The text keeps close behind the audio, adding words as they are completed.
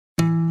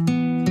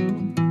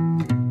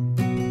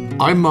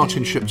I'm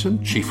Martin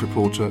Shipton, Chief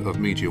Reporter of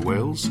Media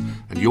Wales,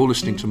 and you're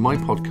listening to my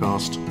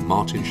podcast,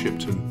 Martin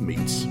Shipton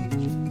Meets.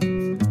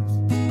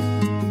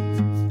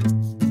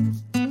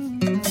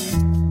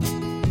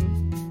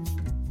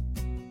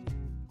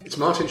 It's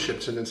Martin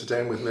Shipton, and today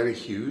I'm with Mary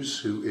Hughes,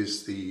 who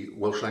is the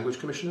Welsh Language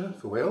Commissioner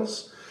for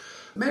Wales.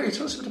 Mary,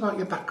 tell us a bit about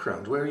your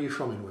background. Where are you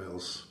from in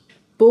Wales?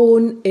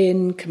 Born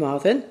in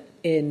Carmarthen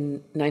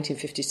in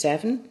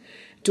 1957,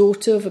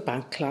 daughter of a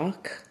bank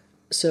clerk.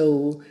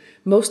 So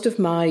most of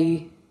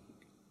my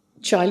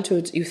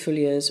childhood, youthful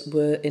years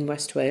were in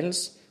West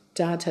Wales.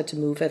 Dad had to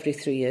move every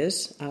 3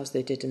 years, as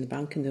they did in the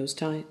bank in those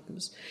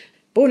times.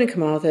 Born in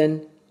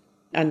Carmarthen,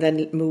 and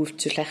then moved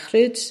to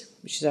Llechryd,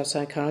 which is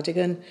outside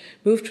Cardigan.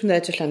 Moved from there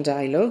to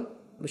Llandeilo,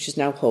 which is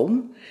now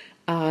home,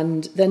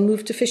 and then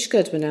moved to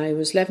Fishguard when I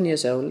was 11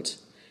 years old.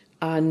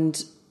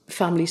 And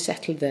family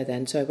settled there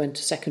then, so I went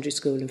to secondary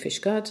school in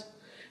Fishguard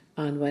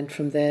and went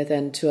from there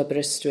then to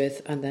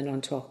Aberystwyth and then on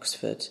to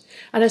Oxford.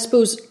 And I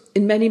suppose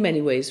in many,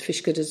 many ways,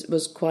 Fishguard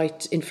was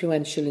quite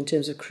influential in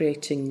terms of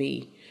creating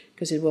me,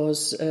 because it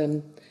was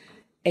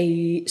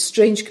a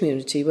strange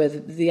community where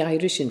the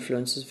Irish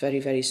influence was very,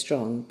 very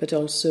strong, but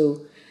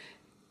also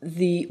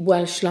the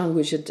Welsh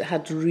language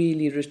had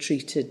really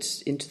retreated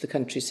into the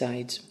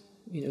countryside.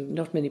 You know,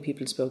 not many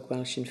people spoke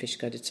Welsh in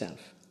Fishguard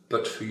itself.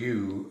 But for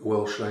you,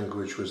 Welsh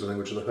language was the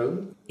language of the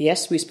home?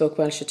 Yes, we spoke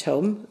Welsh at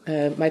home.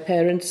 My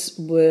parents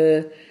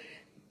were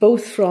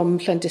both from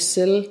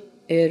Llandysul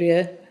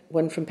area,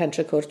 one from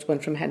Pentracourt, one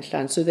from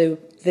Henllan. So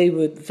they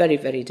were very,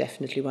 very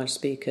definitely Welsh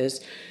speakers.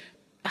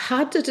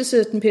 Had at a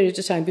certain period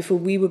of time before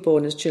we were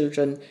born as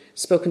children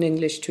spoken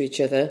English to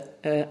each other,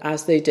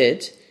 as they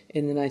did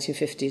in the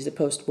 1950s, the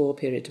post-war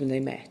period when they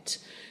met,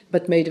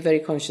 but made a very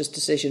conscious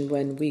decision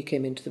when we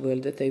came into the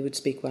world that they would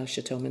speak Welsh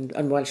at home,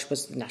 and Welsh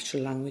was the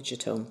natural language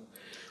at home.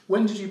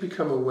 When did you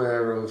become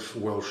aware of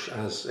Welsh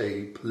as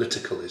a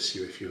political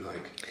issue, if you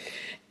like?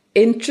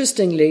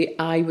 Interestingly,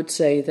 I would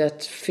say that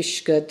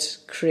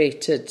Fishguard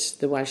created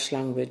the Welsh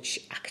language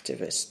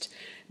activist,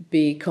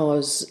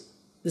 because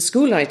the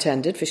school I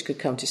attended, Fishguard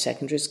County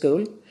Secondary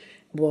School,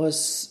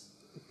 was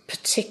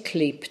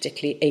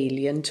particularly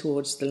alien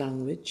towards the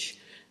language.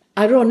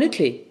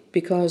 Ironically,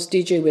 because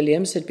DJ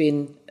Williams had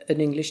been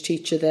an English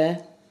teacher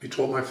there. He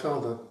taught my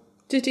father.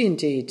 Did he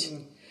indeed?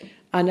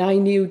 And I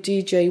knew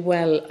DJ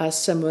well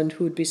as someone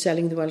who would be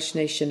selling the Welsh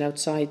Nation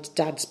outside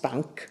Dad's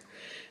bank.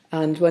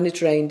 And when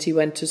it rained, he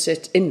went to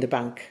sit in the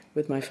bank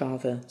with my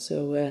father.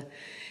 So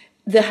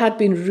there had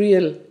been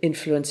real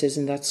influences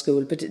in that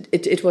school, but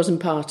it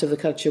wasn't part of the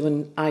culture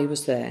when I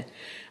was there.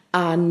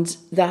 And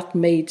that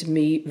made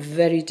me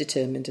very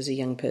determined as a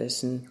young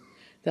person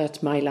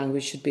that my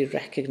language should be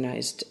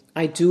recognised.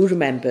 I do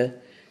remember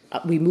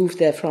we moved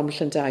there from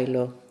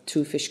Llandeilo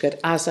to Fishguard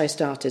as I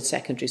started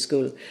secondary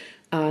school,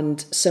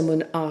 and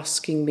someone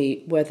asking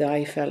me whether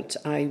I felt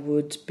I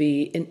would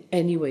be in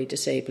any way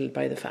disabled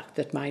by the fact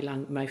that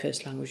my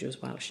first language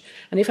was Welsh.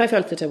 And if I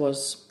felt that I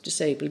was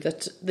disabled,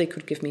 that they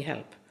could give me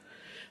help,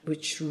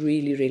 which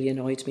really, really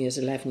annoyed me as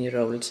an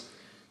 11-year-old.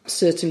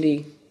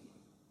 Certainly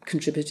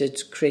contributed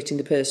to creating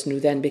the person who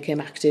then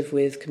became active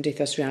with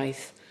Cymdeithas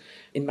Iaith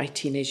in my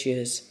teenage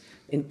years,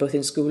 both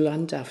in school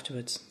and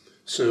afterwards.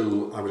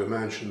 So I would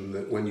imagine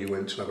that when you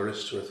went to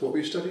Aberystwyth, what were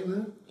you studying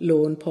there?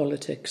 Law and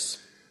politics.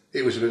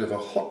 It was a bit of a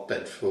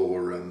hotbed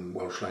for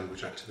Welsh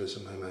language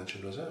activism, I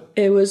imagine, was it?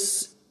 It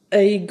was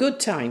a good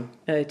time.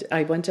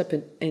 I went up in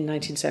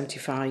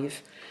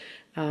 1975,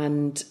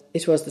 and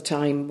it was the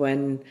time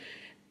when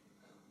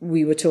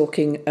we were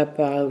talking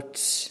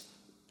about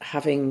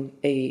having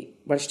a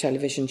Welsh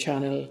television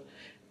channel.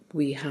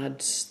 We had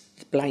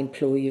the Blaen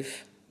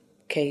Plwyf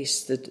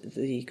case,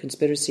 the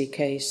conspiracy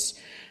case.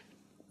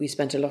 We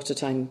spent a lot of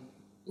time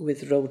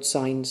with road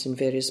signs in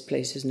various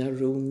places in our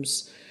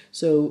rooms.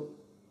 So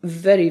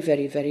very,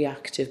 very, very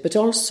active, but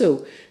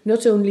also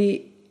not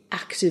only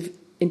active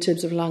in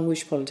terms of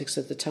language politics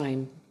at the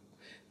time.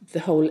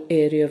 The whole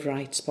area of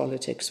rights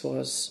politics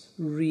was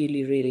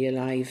really, really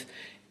alive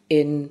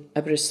in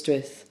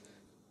Aberystwyth.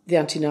 The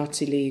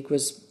Anti-Nazi League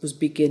was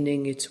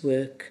beginning its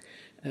work.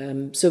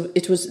 So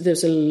there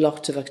was a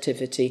lot of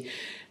activity.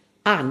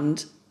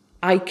 And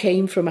I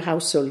came from a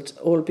household,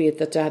 albeit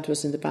that Dad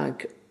was in the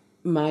bank.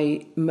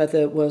 My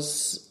mother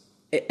was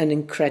an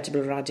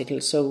incredible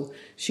radical, so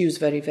she was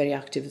very, very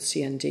active with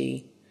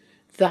CND.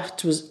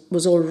 That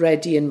was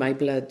already in my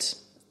blood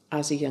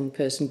as a young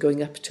person,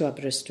 going up to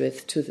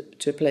Aberystwyth,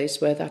 to a place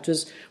where that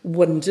was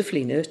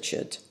wonderfully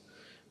nurtured,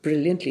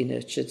 brilliantly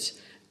nurtured.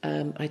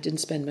 I didn't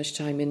spend much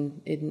time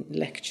in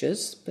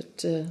lectures,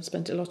 but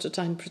spent a lot of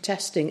time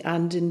protesting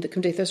and in the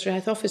Cymdeithas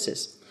Iaith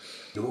offices.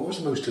 What was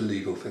the most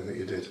illegal thing that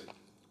you did?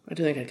 I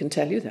don't think I can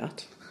tell you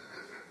that.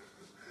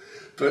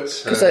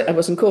 But because I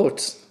wasn't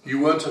caught.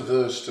 You weren't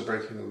averse to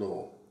breaking the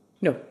law?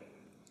 No.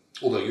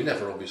 Although you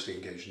never obviously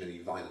engaged in any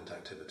violent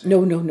activity.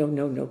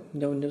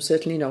 No,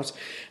 certainly not.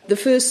 The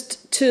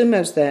first term I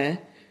was there,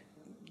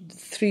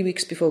 3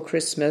 weeks before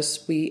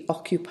Christmas, we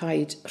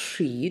occupied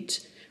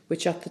Rhyd,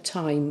 which at the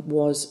time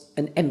was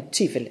an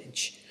empty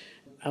village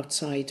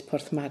outside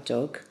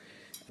Porthmadog.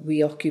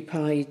 We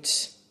occupied,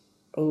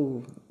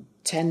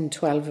 10,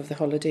 12 of the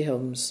holiday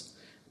homes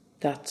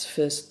that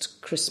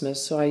first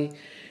Christmas. So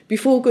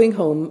before going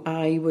home,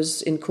 I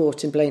was in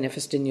court in Blaenau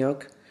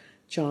Ffestiniog,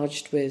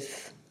 charged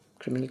with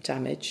criminal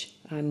damage.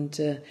 And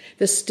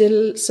there's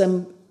still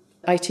some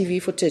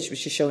ITV footage,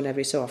 which is shown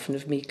every so often,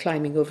 of me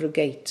climbing over a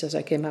gate as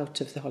I came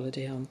out of the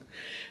holiday home.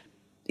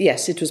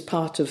 Yes, it was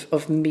part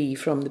of me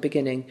from the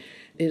beginning.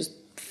 It was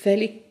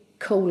fairly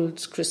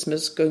cold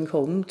Christmas going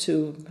home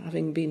to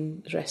having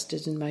been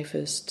arrested in my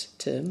first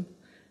term,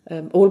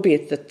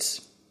 albeit that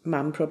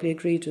Mum probably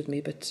agreed with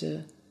me, but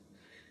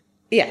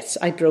yes,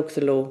 I broke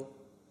the law.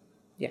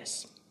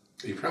 Yes.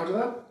 Are you proud of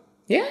that?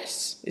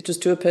 Yes, it was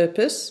to a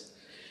purpose.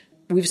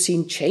 We've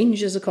seen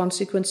change as a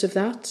consequence of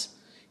that.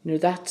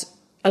 That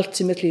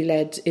ultimately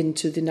led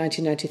into the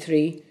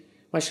 1993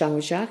 Welsh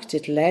Language Act.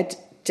 It led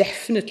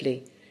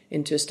definitely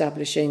into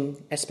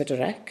establishing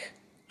S4C,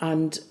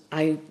 and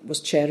I was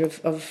chair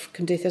of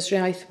Cymdeithas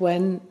Riaith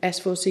when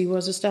S4C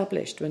was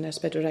established, when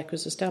S4C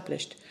was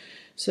established.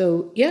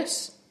 So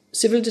yes,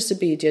 civil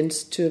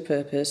disobedience to a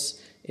purpose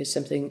is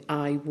something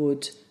I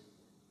would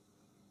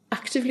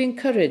actively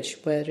encourage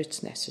where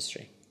it's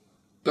necessary.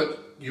 But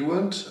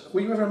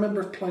were you ever a member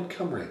of Plaid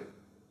Cymru?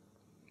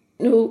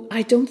 No,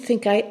 I don't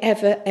think I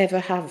ever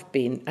have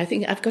been. I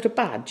think I've got a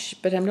badge,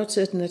 but I'm not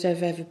certain that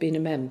I've ever been a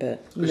member.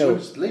 Because you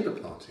went to the Labour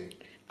Party?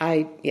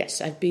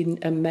 Yes, I've been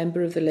a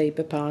member of the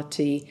Labour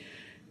Party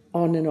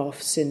on and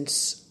off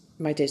since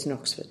my days in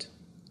Oxford.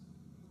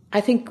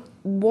 I think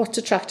what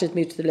attracted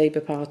me to the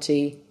Labour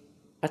Party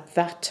at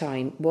that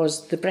time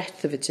was the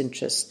breadth of its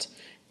interest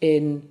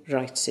in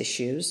rights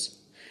issues,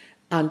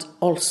 and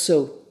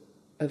also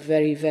a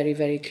very, very,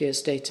 very clear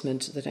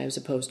statement that I was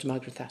opposed to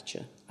Margaret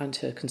Thatcher and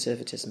her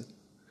conservatism.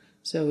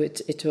 So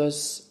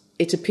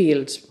it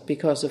appealed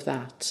because of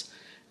that.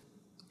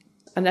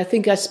 And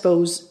I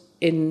suppose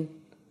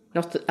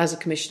as a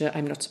commissioner,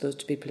 I'm not supposed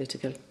to be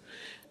political,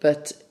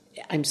 but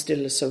I'm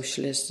still a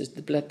socialist.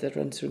 The blood that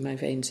runs through my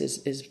veins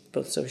is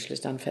both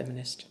socialist and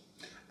feminist.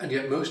 And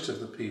yet most of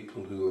the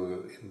people who were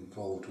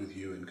involved with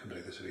you in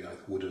Cymdeithas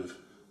Riaith would have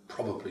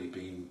probably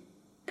been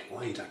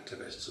Plaid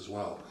activists as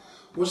well.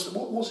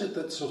 What was it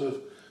that sort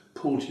of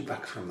pulled you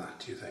back from that,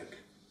 do you think?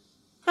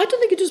 I don't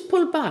think it was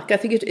pulled back. I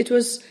think it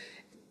was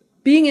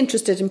being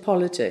interested in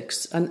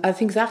politics, and I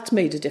think that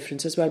made a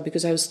difference as well,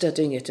 because I was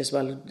studying it as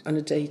well on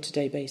a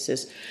day-to-day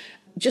basis.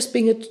 Just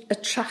being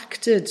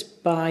attracted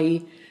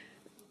by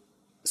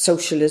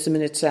socialism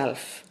in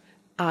itself,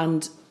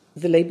 and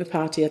the Labour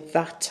Party at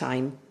that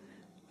time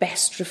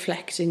best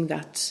reflecting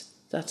that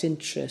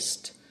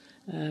interest,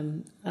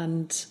 and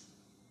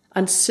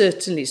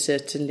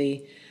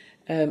certainly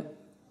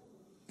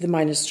the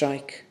miners'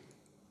 strike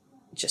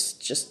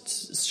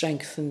just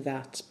strengthened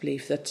that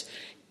belief that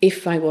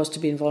if I was to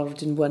be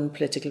involved in one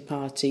political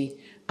party,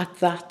 at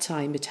that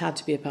time it had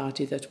to be a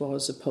party that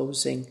was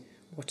opposing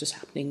what was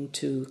happening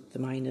to the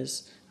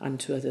miners and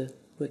to other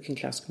working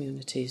class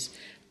communities.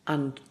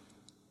 And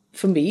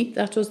for me,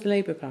 that was the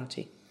Labour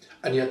Party.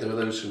 And yet there were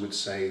those who would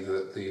say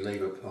that the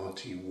Labour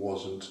Party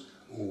wasn't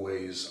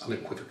always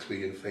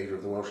unequivocally in favour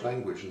of the Welsh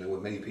language, and there were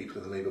many people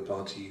in the Labour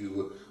Party who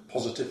were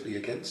positively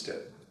against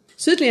it.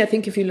 Certainly, I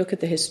think if you look at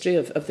the history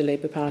of the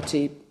Labour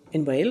Party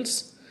in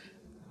Wales,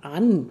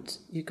 and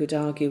you could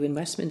argue in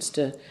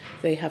Westminster,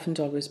 they haven't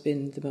always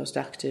been the most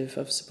active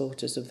of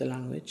supporters of the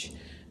language.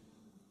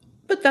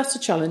 But that's a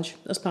challenge.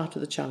 That's part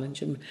of the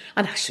challenge, and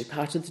actually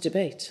part of the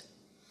debate.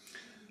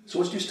 So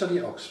what did you study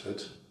at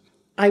Oxford?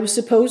 I was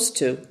supposed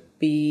to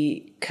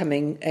be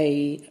becoming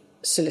a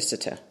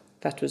solicitor.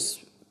 That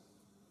was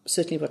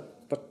certainly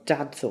what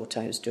Dad thought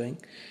I was doing.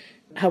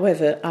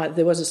 However,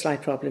 there was a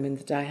slight problem in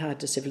that I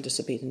had a civil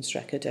disobedience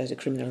record, I had a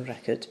criminal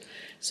record.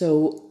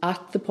 So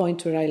at the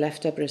point where I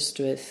left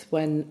Aberystwyth,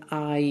 when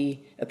I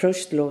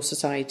approached the Law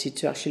Society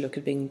to actually look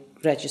at being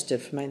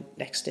registered for my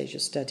next stage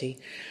of study,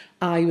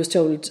 I was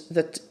told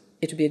that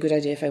it would be a good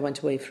idea if I went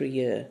away for a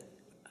year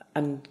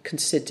and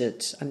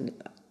considered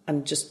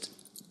and just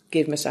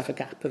gave myself a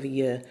gap of a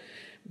year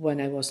when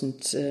I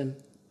wasn't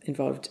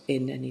involved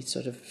in any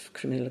sort of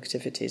criminal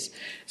activities.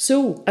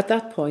 So at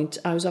that point,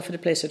 I was offered a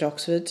place at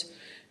Oxford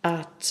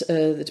at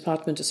the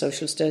Department of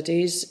Social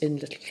Studies in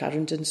Little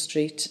Clarendon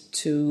Street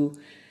to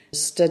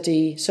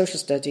study social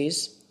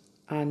studies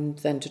and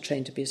then to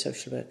train to be a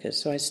social worker.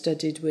 So I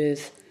studied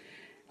with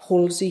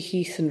Halsey,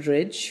 Heath and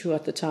Ridge, who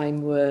at the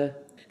time were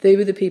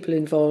the people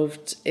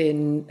involved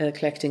in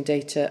collecting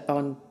data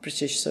on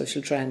British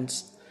social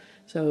trends.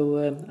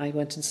 So I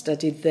went and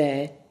studied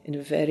there in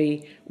a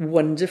very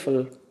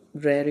wonderful,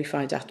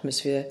 rarefied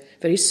atmosphere,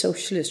 very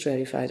socialist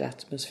rarefied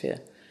atmosphere,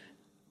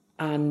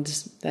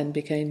 and then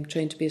became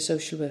trained to be a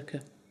social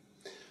worker.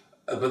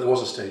 But there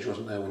was a stage,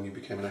 wasn't there, when you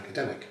became an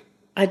academic?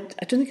 I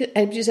don't think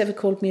anybody's ever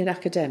called me an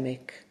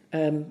academic,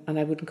 and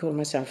I wouldn't call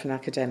myself an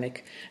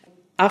academic.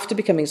 After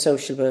becoming a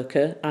social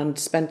worker and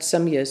spent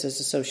some years as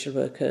a social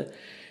worker,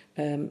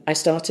 I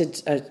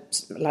started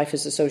life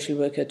as a social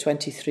worker at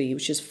 23,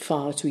 which is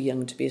far too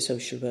young to be a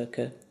social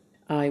worker.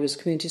 I was a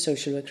community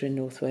social worker in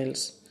North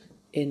Wales,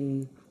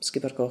 in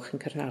Sgiborgoch in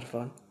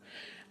Caernarfon.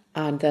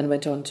 and then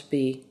went on to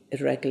be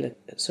a regular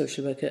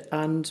social worker,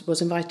 and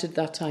was invited at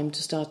that time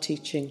to start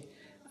teaching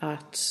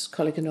at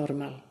Coleg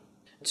Normal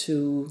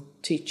to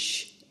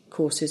teach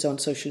courses on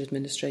social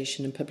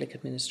administration and public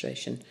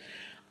administration.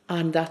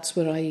 And that's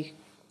where I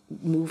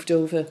moved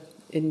over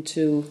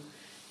into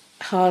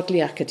hardly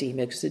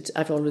academia, because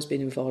I've always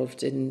been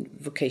involved in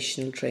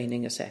vocational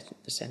training,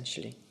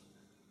 essentially.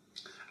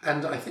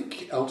 And I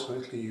think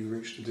ultimately you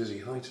reached a dizzy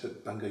height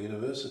at Bangor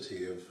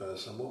University of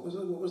what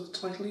was the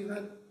title you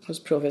had? I was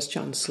Pro-Vice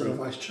Chancellor.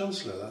 Pro-Vice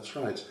Chancellor, that's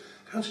right.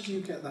 How did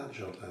you get that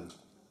job then?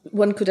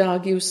 One could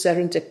argue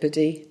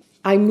serendipity.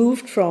 I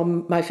moved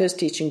from my first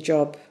teaching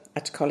job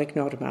at Coleg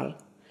Normal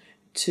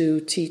to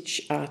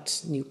teach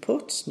at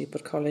Newport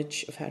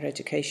College of Higher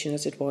Education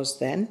as it was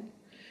then,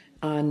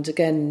 and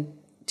again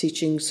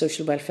teaching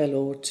social welfare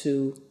law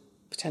to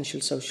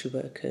potential social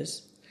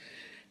workers.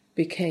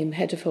 Became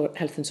head of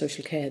health and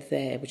social care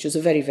there, which was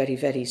a very, very,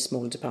 very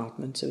small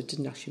department, so it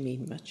didn't actually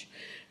mean much.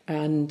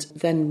 And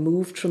then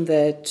moved from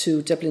there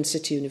to Dublin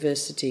City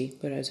University,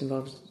 where I was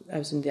involved. I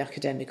was in the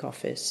academic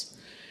office.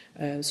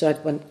 So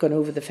I'd gone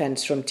over the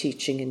fence from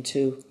teaching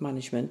into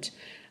management,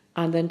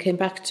 and then came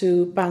back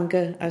to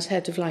Bangor as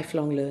head of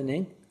lifelong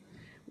learning,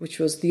 which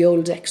was the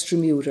old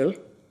extramural,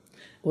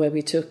 where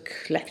we took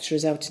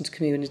lecturers out into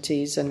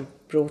communities and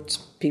brought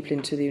people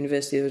into the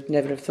university who would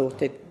never have thought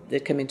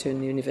they'd come into a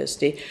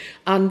university.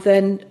 And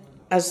then,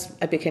 as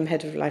I became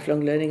head of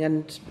lifelong learning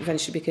and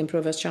eventually became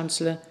Pro-Vice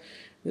Chancellor,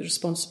 with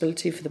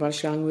responsibility for the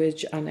Welsh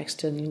language and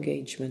external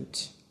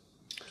engagement,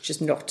 which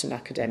is not an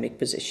academic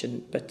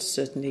position, but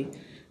certainly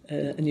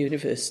a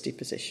university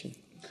position.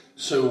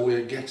 So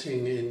we're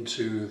getting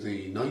into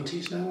the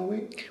 90s now, are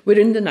we? We're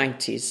in the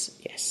 90s,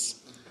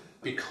 yes.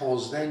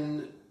 Because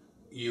then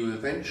you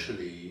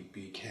eventually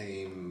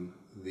became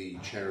the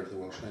chair of the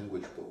Welsh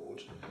Language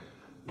Board.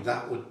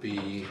 That would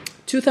be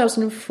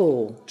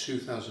 2004.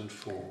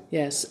 2004.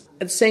 Yes.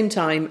 At the same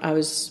time, I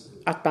was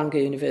at Bangor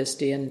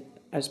University, and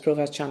I was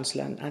Pro-Vice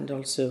Chancellor and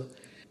also,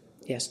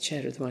 yes,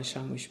 chair of the Welsh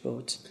Language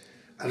Board.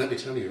 And let me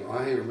tell you,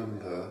 I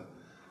remember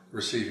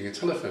receiving a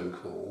telephone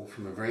call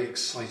from a very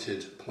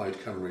excited Plaid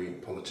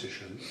Cymru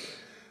politician,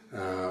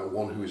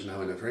 one who is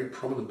now in a very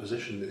prominent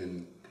position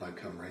in Plaid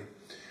Cymru,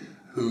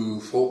 who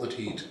thought that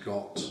he'd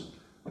got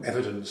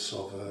evidence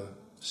of a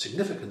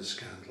significant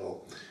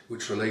scandal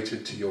which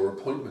related to your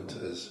appointment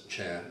as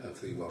chair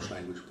of the Welsh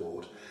Language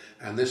Board.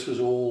 And this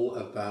was all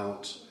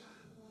about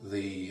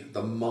the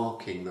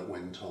marking that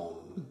went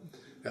on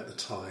at the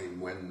time,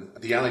 when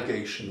the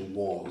allegation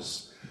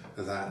was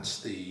that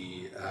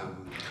the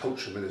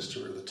culture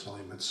minister at the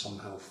time had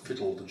somehow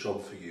fiddled the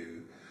job for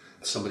you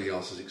at somebody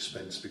else's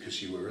expense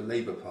because you were a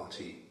Labour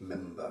Party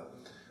member.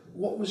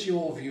 What was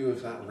your view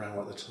of that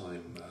row at the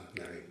time,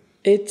 Mary?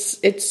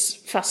 It's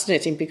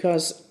fascinating,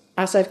 because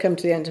as I've come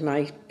to the end of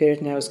my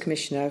period now as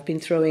Commissioner, I've been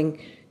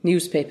throwing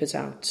newspapers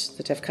out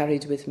that I've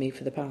carried with me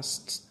for the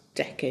past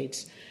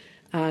decades,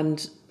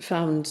 and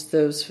found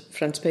those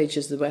front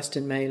pages of the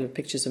Western Mail with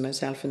pictures of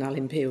myself and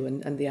Alan Pugh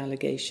and the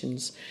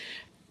allegations.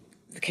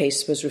 The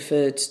case was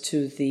referred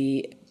to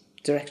the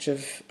Director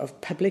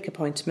of Public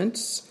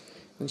Appointments,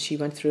 and she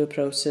went through a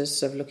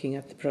process of looking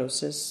at the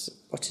process,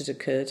 what had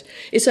occurred.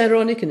 It's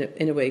ironic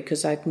in a way,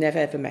 because I'd never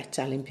ever met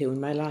Alan Pugh in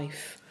my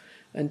life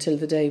until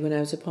the day when I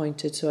was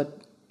appointed, so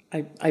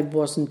I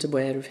wasn't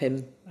aware of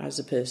him as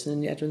a person,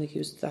 and I don't think he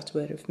was that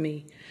aware of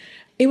me.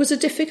 It was a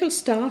difficult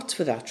start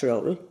for that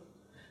role,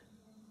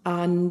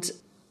 and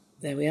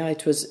there we are.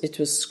 It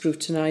was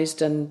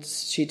scrutinised, and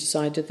she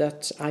decided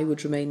that I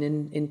would remain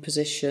in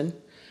position.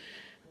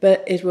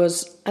 But it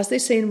was, as they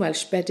say in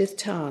Welsh, bedydd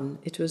tân.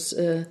 It was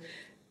a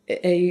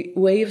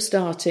way of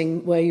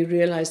starting where you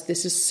realise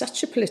this is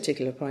such a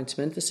political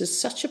appointment, this is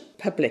such a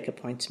public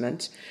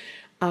appointment,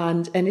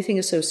 and anything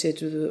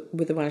associated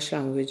with the Welsh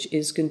language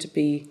is going to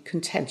be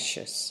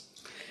contentious.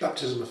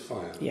 Baptism of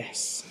fire.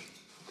 Yes.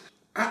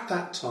 At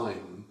that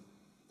time,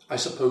 I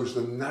suppose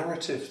the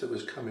narrative that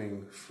was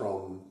coming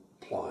from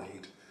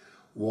Plaid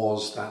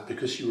was that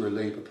because you were a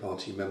Labour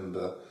Party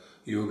member,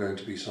 you were going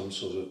to be some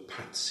sort of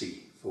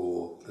patsy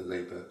for the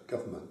Labour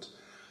government.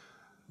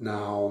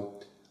 Now,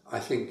 I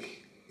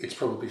think it's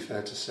probably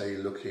fair to say,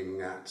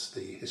 looking at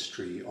the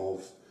history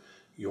of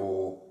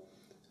your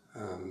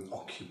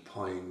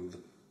occupying the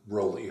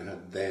role that you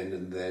had then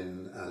and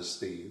then as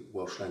the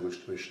Welsh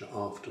Language Commissioner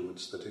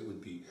afterwards, that it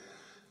would be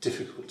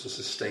difficult to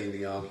sustain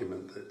the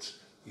argument that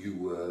you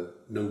were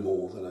no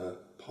more than a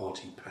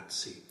party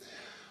patsy.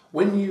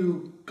 When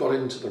you got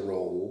into the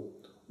role,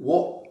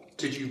 what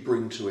did you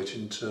bring to it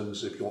in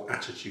terms of your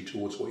attitude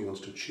towards what you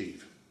wanted to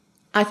achieve?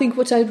 I think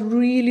what I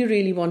really,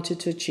 really wanted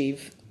to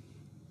achieve,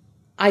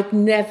 I'd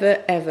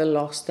never, ever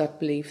lost that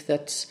belief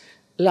that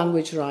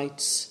language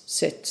rights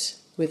sit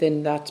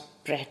within that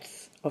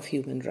breadth of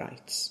human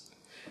rights.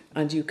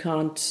 And you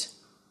can't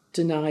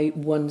deny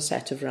one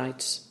set of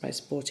rights by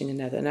supporting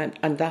another.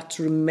 And that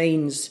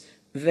remains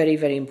very,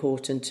 very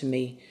important to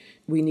me.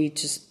 We need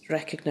to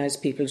recognise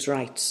people's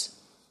rights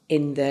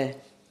in their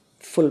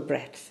full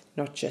breadth,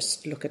 not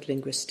just look at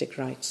linguistic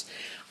rights.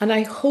 And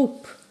I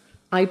hope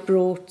I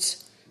brought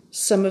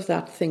some of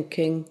that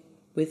thinking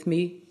with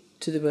me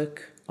to the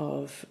work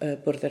of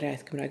Bwrdd yr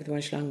Iaith Cymraeg, the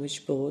Welsh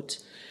Language Board.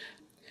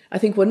 I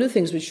think one of the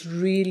things which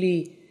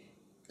really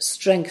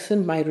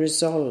strengthened my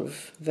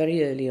resolve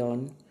very early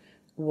on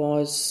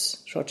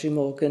was Rhodri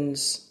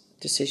Morgan's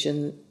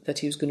decision that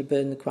he was going to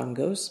burn the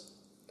Quangos.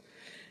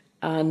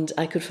 And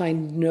I could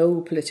find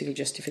no political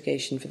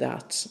justification for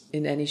that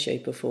in any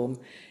shape or form,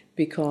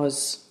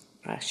 because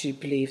I actually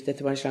believed that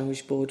the Welsh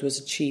Language Board was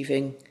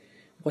achieving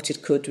what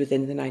it could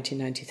within the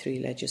 1993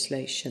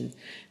 legislation.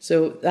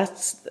 So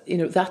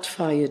that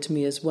fired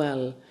me as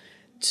well,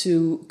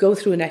 to go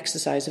through an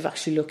exercise of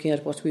actually looking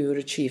at what we were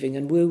achieving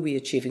and were we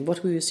achieving,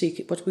 what we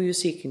were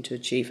seeking to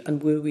achieve,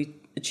 and were we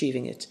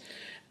achieving it,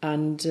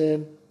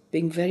 and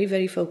being very,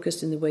 very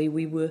focused in the way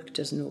we worked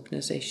as an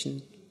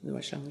organisation, the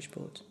Welsh Language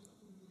Board.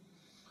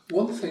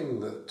 One thing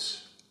that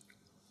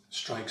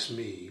strikes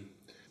me,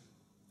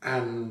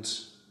 and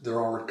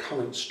there are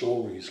recurrent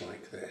stories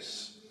like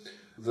this,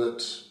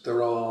 that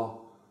there are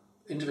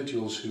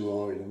individuals who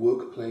are in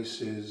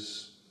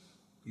workplaces,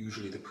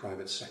 usually the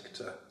private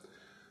sector,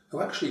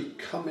 who actually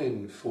come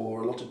in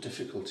for a lot of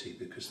difficulty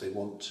because they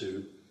want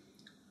to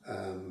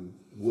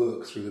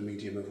work through the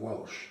medium of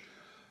Welsh.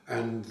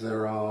 And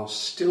there are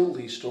still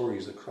these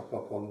stories that crop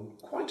up on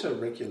quite a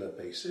regular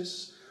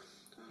basis.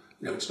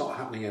 You know, it's not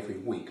happening every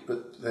week,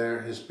 but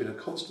there has been a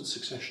constant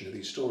succession of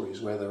these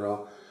stories where there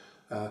are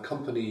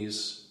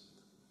companies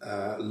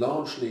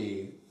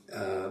largely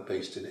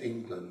based in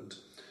England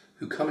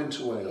who come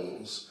into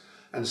Wales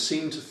and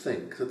seem to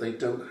think that they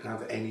don't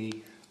have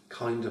any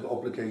kind of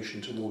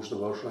obligation towards the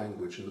Welsh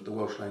language, and that the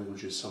Welsh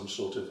language is some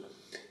sort of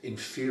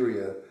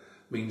inferior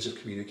means of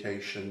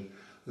communication,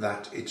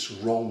 that it's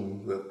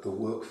wrong that the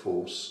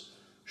workforce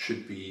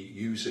should be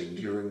using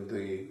during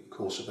the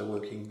course of their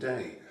working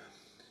day.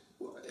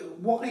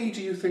 Why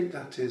do you think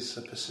that is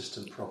a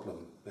persistent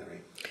problem, Mary?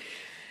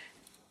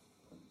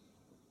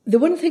 The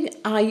one thing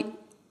I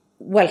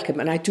welcome,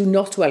 and I do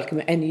not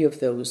welcome any of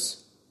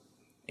those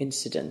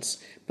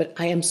incidents, but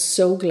I am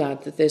so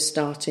glad that they're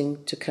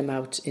starting to come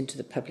out into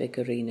the public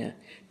arena,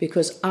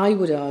 because I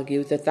would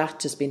argue that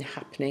that has been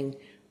happening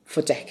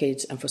for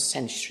decades and for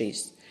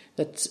centuries,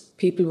 that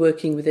people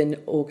working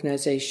within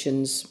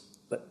organisations,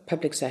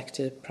 public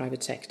sector,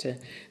 private sector,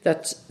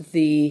 that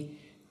the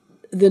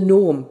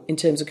norm in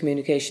terms of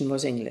communication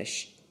was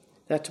English,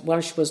 that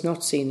Welsh was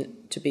not seen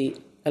to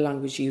be a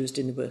language used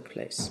in the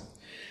workplace.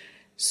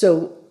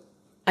 So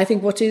I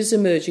think what is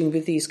emerging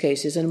with these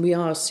cases, and we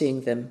are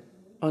seeing them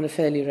on a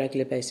fairly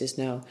regular basis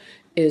now,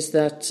 is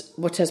that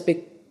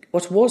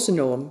what was a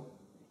norm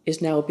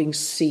is now being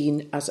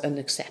seen as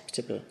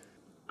unacceptable.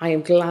 I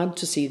am glad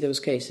to see those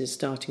cases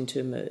starting to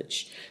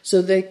emerge.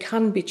 So they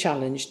can be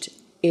challenged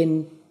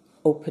in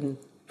open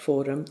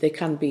forum. They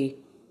can be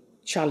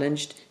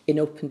challenged in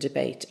open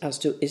debate as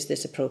to, is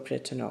this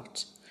appropriate or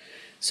not?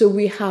 So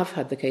we have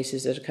had the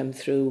cases that have come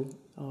through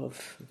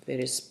of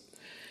various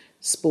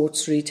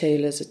sports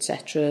retailers,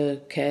 etc.,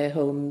 care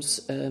homes.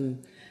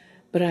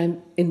 But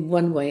in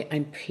one way,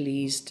 I'm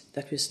pleased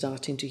that we're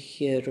starting to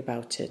hear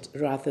about it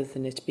rather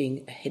than it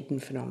being a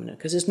hidden phenomenon,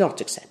 because it's not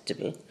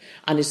acceptable,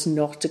 and it's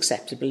not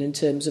acceptable in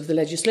terms of the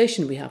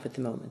legislation we have at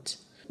the moment.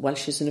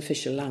 Welsh is an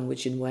official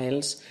language in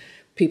Wales.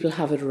 People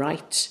have a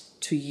right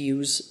to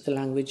use the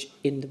language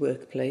in the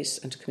workplace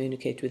and to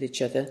communicate with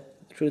each other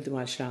through the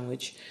Welsh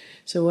language.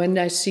 So when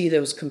I see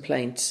those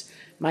complaints,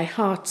 my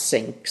heart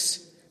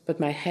sinks, but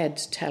my head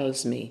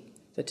tells me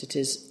that it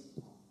is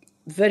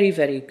very,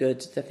 very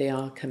good that they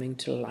are coming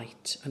to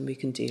light and we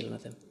can deal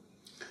with them.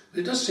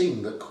 It does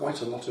seem that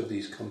quite a lot of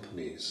these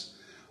companies,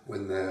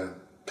 when they're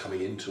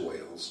coming into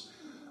Wales,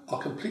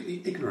 are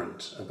completely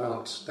ignorant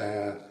about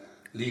their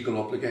legal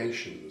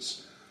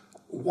obligations.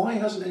 Why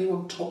hasn't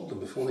anyone told them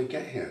before they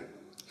get here?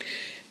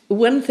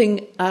 One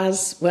thing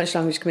as Welsh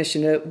Language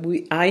Commissioner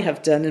I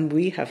have done and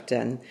we have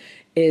done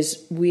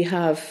is we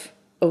have,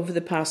 over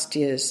the past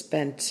years,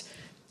 spent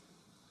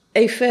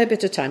a fair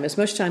bit of time, as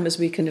much time as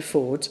we can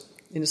afford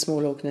in a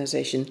small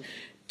organisation,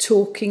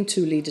 talking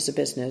to leaders of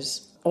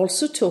business,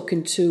 also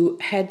talking to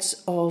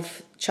heads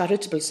of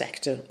charitable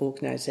sector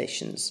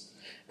organisations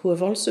who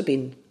have also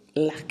been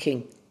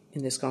lacking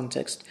in this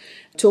context,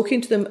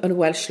 talking to them on a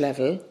Welsh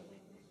level,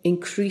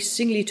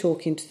 increasingly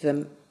talking to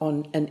them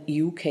on an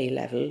UK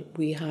level.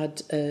 We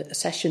had a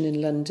session in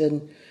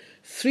London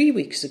 3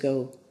 weeks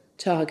ago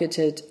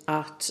targeted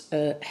at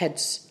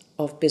heads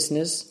of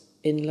business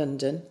in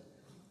London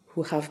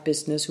who have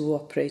business, who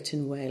operate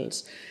in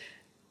Wales.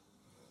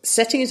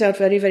 Setting it out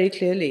very, very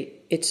clearly,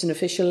 it's an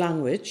official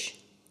language.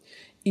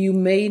 You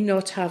may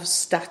not have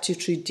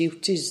statutory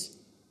duties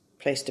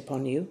placed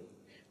upon you,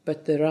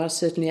 but there are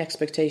certainly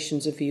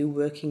expectations of you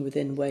working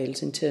within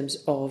Wales in terms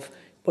of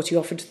what you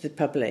offer to the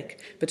public,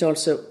 but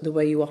also the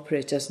way you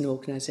operate as an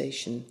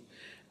organisation,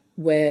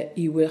 where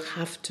you will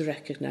have to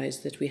recognise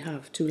that we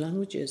have two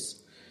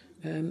languages,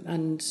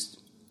 and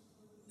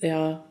they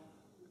are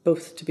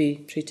both to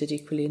be treated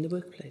equally in the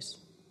workplace.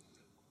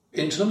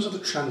 In terms of the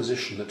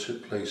transition that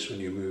took place when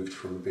you moved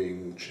from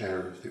being chair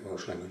of the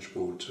Welsh Language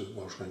Board to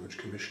Welsh Language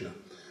Commissioner,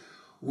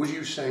 would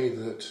you say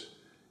that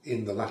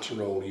in the latter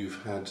role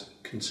you've had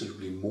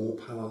considerably more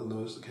power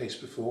than was the case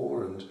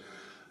before,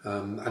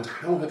 and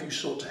how have you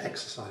sought to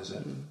exercise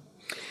it?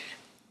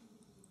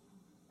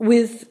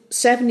 With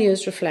 7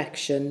 years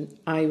reflection,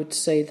 I would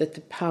say that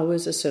the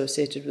powers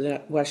associated with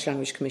the Welsh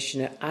Language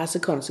Commissioner as a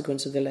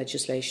consequence of the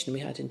legislation we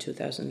had in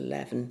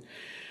 2011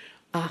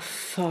 are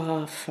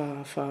far,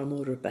 far, far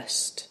more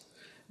robust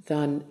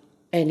than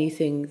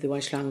anything the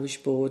Welsh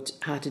Language Board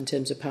had in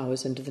terms of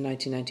powers under the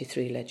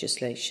 1993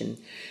 legislation.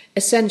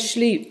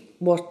 Essentially,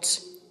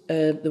 what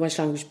the Welsh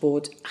Language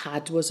Board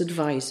had was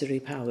advisory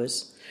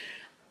powers.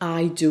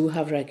 I do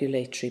have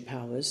regulatory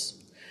powers.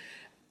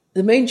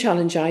 The main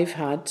challenge I've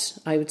had,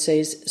 I would say,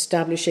 is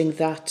establishing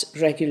that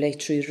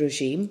regulatory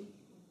regime.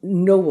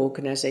 No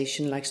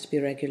organisation likes to be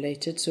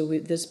regulated, so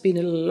there's been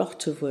a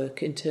lot of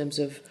work in terms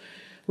of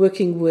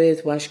working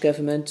with Welsh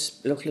Government,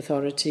 local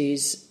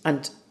authorities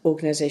and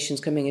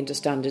organisations coming into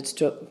standards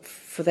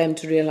for them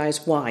to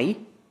realise why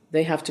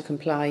they have to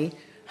comply,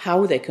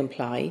 how they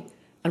comply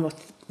and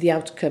what the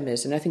outcome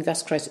is. And I think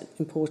that's quite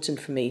important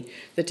for me,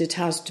 that it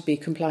has to be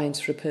compliance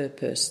for a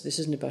purpose. This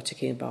isn't about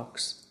ticking a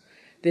box.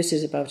 This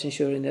is about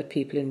ensuring that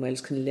people in Wales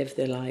can live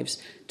their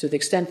lives to the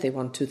extent they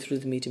want to through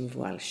the medium of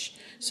Welsh.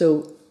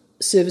 So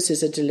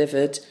services are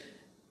delivered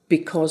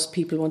because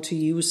people want to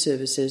use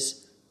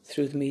services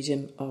through the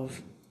medium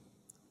of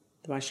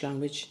the Welsh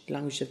language, the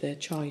language of their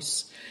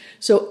choice.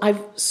 So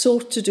I've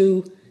sought to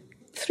do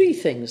 3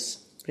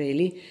 things,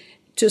 really,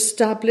 to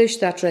establish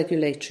that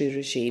regulatory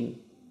regime,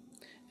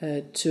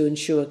 to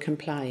ensure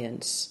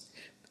compliance,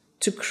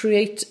 to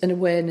create an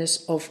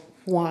awareness of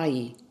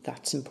why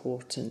that's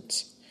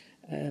important.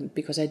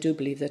 Because I do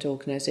believe that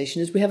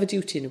organisations, we have a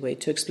duty in a way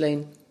to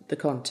explain the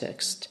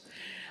context,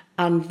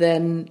 and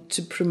then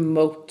to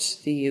promote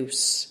the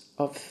use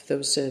of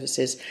those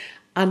services.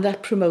 And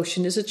that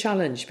promotion is a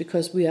challenge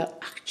because we are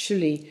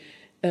actually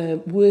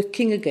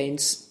working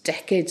against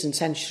decades and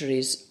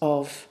centuries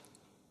of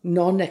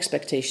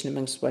non-expectation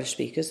amongst Welsh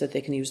speakers that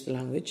they can use the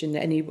language in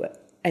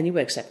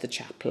anywhere except the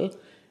chapel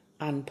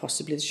and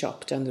possibly the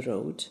shop down the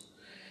road.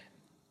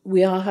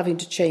 We are having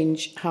to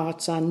change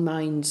hearts and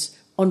minds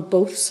on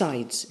both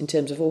sides in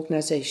terms of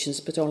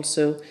organisations, but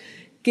also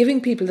giving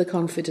people the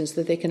confidence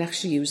that they can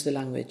actually use the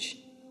language.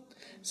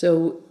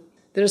 So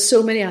there are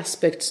so many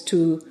aspects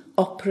to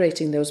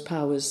operating those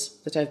powers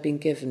that I've been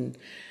given.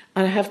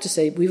 And I have to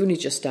say, we've only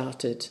just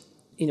started.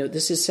 You know,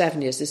 this is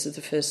 7 years. This is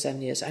the first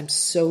 7 years. I'm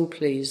so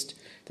pleased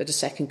that a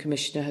second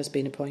commissioner has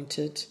been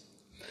appointed.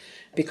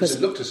 Because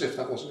it looked as if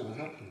that wasn't going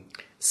to happen.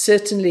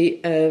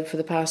 Certainly for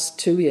the past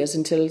 2 years,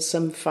 until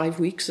some 5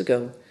 weeks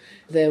ago,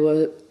 there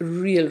were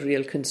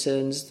real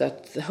concerns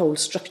that the whole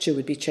structure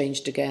would be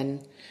changed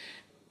again.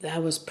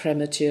 That was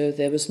premature.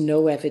 There was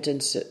no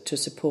evidence to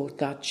support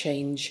that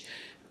change.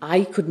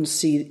 I couldn't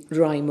see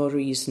rhyme or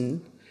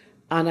reason,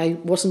 and I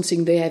wasn't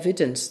seeing the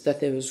evidence that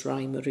there was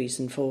rhyme or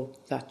reason for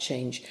that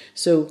change.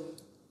 So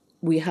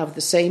we have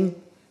the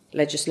same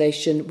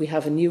legislation, we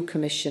have a new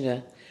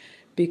commissioner,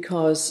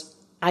 because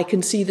I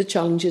can see the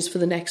challenges for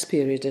the next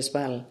period as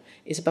well.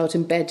 It's about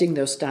embedding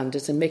those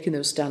standards and making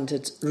those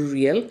standards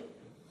real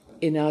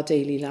in our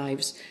daily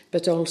lives,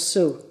 but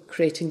also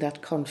creating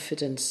that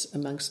confidence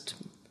amongst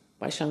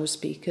Welsh language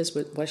speakers,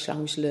 Welsh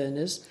language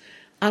learners,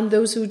 and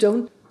those who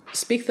don't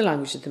speak the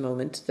language at the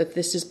moment, that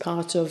this is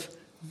part of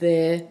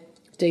their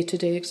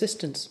day-to-day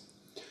existence.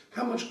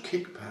 How much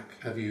kickback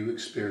have you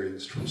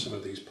experienced from some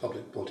of these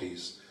public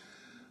bodies?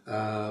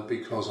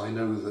 Because I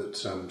know that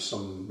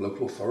some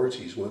local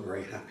authorities weren't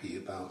very happy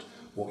about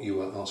what you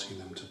were asking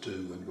them to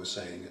do and were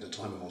saying at a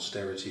time of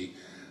austerity,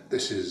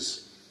 this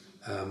is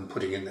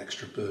putting an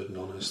extra burden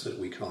on us that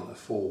we can't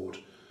afford.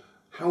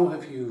 How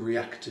have you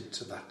reacted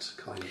to that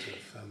kind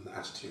of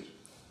attitude?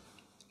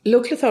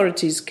 Local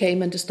authorities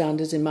came under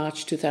standards in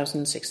March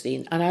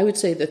 2016, and I would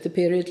say that the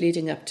period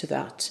leading up to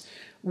that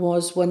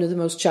was one of the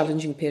most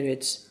challenging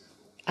periods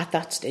at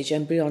that stage,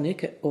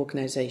 embryonic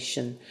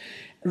organisation.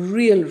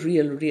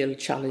 Real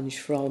challenge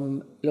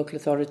from local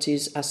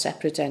authorities as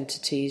separate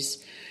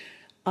entities.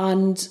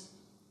 And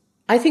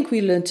I think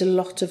we learnt a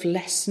lot of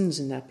lessons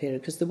in that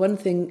period, because the one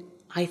thing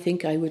I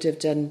think I would have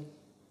done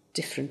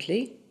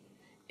differently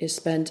is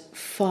spend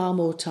far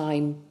more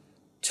time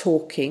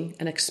talking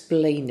and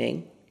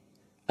explaining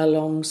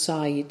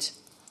alongside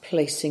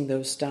placing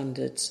those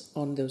standards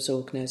on those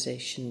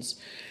organisations.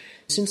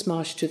 Since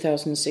March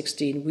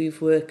 2016,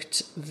 we've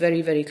worked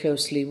very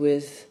closely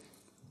with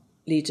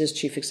leaders,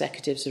 chief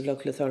executives of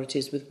local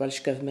authorities, with Welsh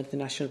Government, the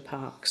national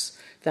parks,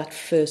 that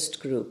first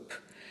group.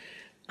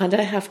 And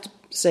I have to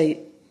say,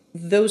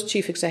 those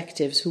chief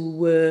executives who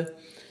were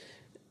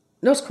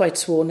not quite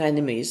sworn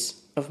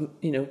enemies of,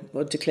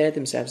 or declared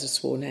themselves as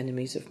sworn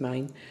enemies of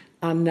mine,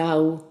 are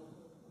now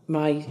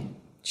my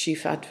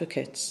chief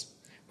advocates.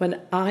 When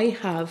I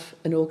have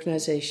an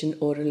organisation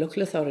or a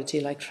local authority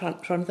like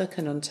Rhondda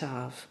Cynon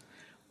Taf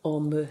or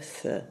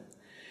Merthyr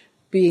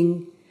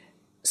being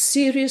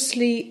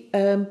seriously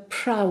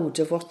proud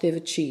of what they've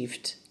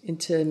achieved in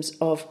terms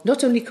of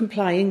not only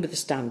complying with the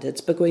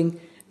standards, but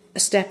going a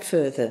step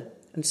further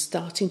and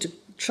starting to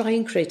try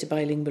and create a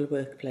bilingual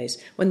workplace,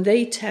 when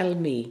they tell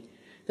me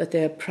that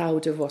they're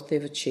proud of what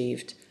they've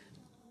achieved,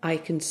 I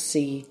can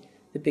see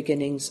the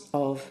beginnings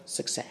of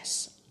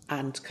success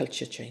and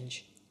culture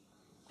change.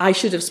 I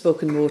should have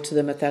spoken more to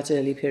them at that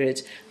early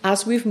period.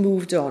 As we've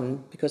moved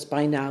on, because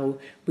by now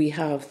we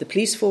have the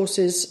police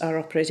forces are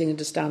operating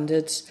under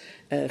standards,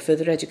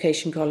 further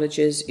education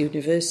colleges,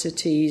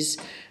 universities,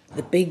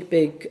 the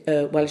big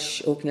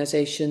Welsh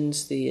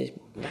organisations, the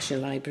National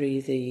Library,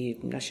 the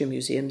National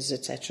Museums,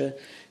 etc.,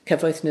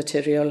 Cyfoeth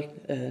Naturiol,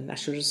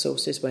 National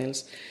Resources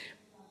Wales.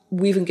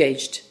 We've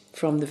engaged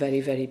from the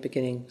very, very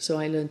beginning. So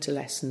I learnt a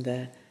lesson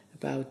there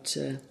about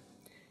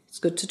it's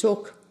good to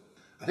talk.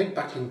 I think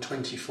back in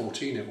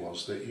 2014 it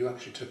was that you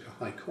actually took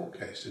a High Court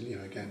case, didn't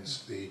you,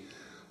 against the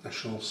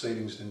National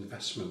Savings and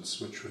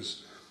Investments, which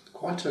was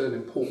quite an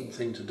important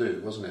thing to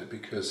do, wasn't it?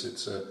 Because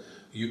it's a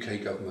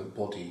UK government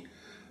body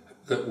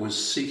that was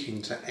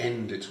seeking to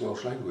end its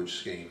Welsh language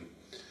scheme.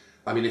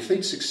 I mean, if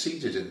they'd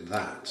succeeded in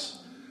that,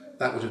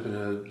 that would have been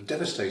a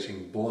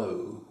devastating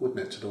blow, wouldn't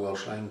it, to the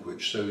Welsh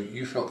language? So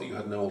you felt that you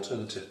had no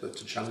alternative but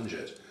to challenge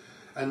it.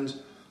 And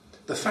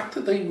the fact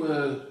that they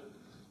were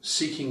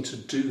seeking to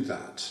do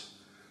that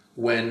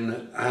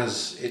when,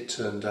 as it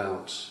turned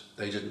out,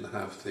 they didn't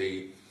have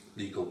the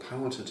legal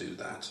power to do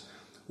that,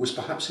 was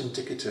perhaps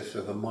indicative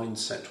of a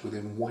mindset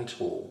within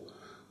Whitehall,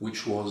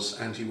 which was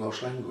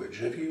anti-Welsh language.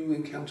 Have you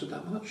encountered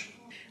that much?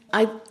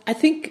 I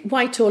think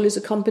Whitehall is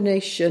a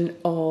combination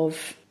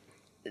of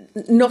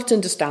not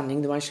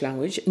understanding the Welsh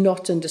language,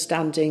 not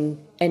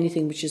understanding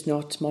anything which is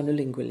not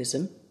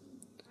monolingualism.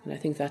 And I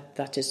think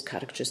that is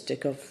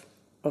characteristic of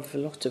a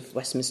lot of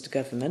Westminster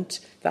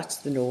government. That's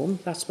the norm.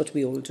 That's what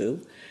we all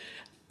do.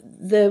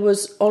 There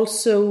was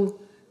also,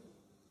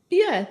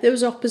 there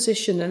was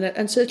opposition,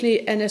 and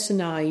certainly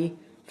NS&I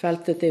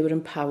felt that they were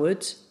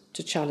empowered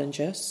to challenge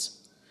us,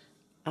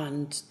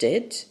 and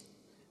did.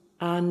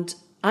 And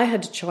I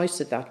had a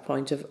choice at that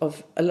point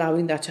of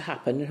allowing that to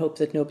happen and hope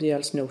that nobody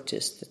else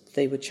noticed that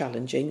they were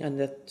challenging and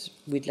that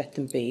we'd let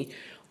them be,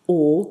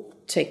 or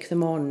take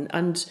them on.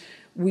 And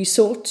we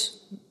sought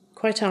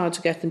quite hard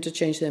to get them to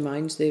change their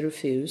minds. They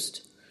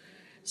refused.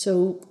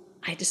 So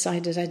I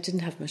decided I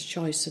didn't have much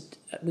choice.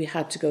 We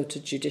had to go to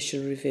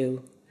judicial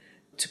review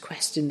to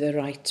question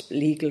their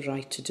legal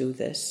right to do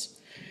this.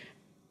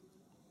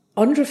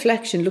 On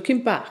reflection,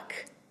 looking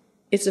back,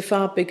 it's a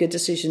far bigger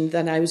decision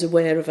than I was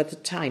aware of at the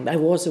time. I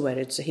was aware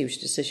it's a huge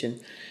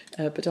decision.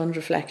 But on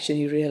reflection,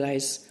 you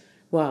realise,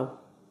 wow,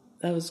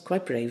 that was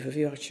quite brave of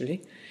you,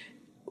 actually.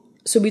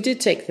 So we did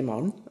take them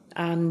on,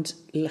 and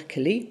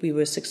luckily we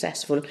were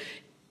successful.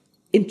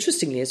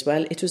 Interestingly as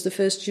well, it was the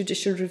first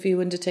judicial review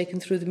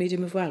undertaken through the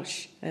medium of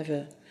Welsh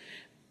ever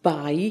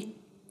by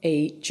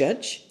a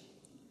judge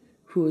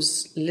who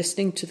was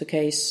listening to the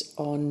case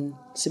on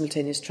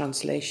simultaneous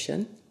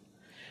translation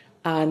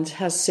and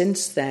has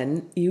since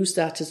then used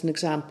that as an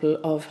example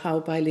of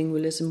how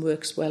bilingualism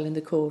works well in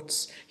the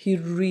courts. He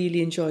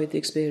really enjoyed the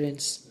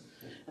experience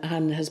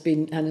and has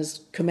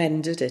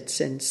commended it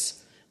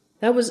since.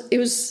 It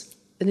was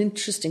an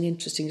interesting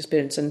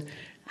experience, and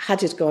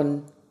had it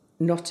gone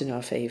not in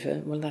our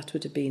favour, well, that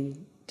would have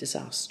been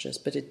disastrous,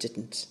 but it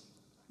didn't.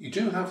 You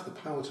do have the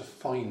power to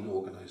fine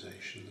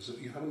organisations.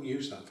 You haven't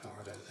used that power,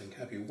 I don't think,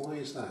 have you? Why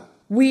is that?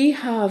 We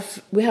have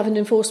an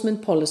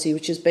enforcement policy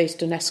which is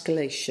based on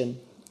escalation.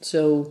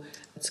 So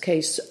it's a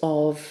case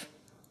of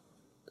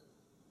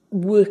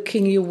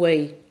working your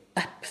way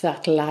up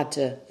that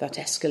ladder, that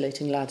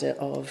escalating ladder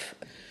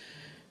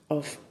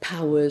of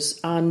powers,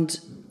 and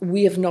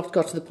we have not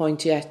got to the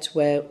point yet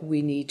where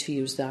we need to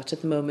use that.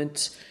 At the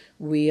moment,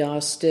 we are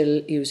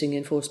still using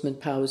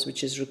enforcement powers,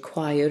 which is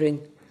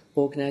requiring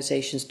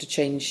organisations to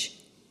change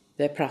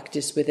their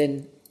practice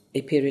within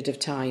a period of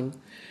time.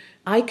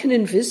 I can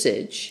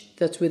envisage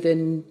that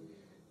within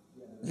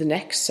the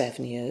next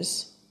 7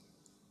 years,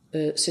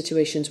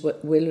 situations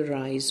will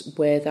arise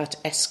where that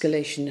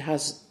escalation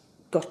has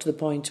got to the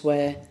point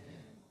where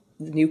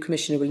the new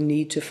commissioner will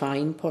need to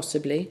fine,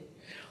 possibly,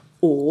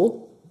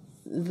 or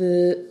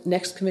the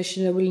next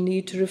commissioner will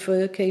need to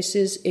refer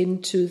cases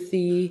into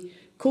the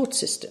court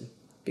system,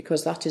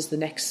 because that is the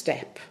next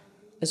step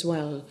as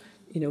well.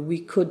 You know,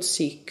 we could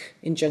seek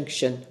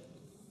injunction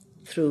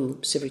through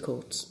civil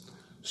courts.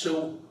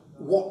 So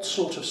what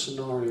sort of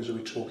scenarios are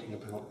we talking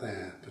about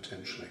there,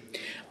 potentially?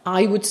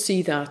 I would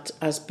see that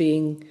as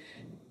being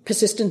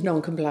persistent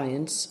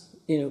non-compliance,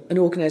 an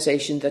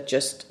organisation that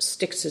just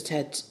sticks its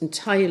head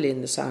entirely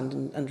in the sand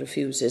and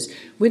refuses.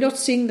 We're not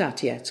seeing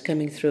that yet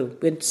coming through.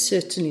 We're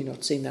certainly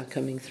not seeing that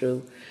coming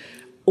through.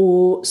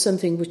 Or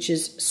something which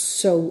is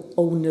so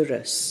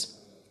onerous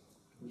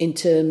in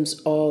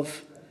terms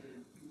of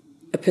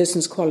a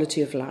person's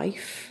quality of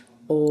life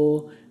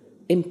or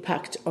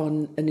impact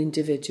on an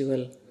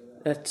individual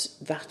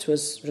that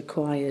was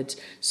required.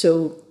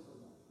 So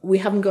we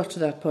haven't got to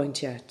that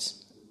point yet,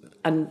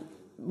 and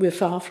we're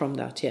far from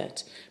that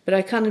yet. But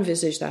I can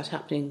envisage that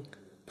happening,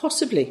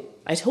 possibly.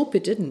 I'd hope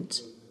it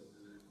didn't.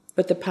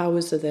 But the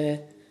powers are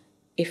there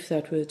if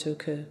that were to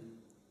occur.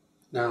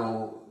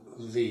 Now,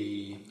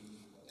 the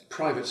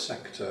private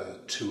sector,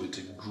 to a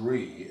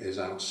degree, is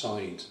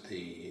outside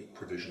the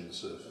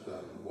provisions of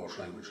Welsh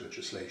language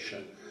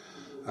legislation.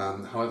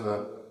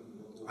 However,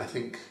 I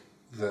think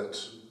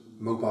that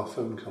mobile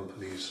phone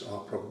companies are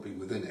probably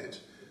within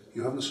it.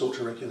 You haven't sought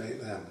to regulate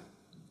them?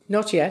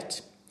 Not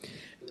yet.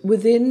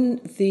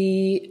 Within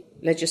the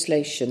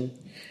legislation,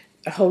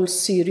 a whole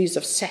series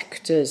of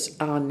sectors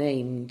are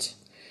named,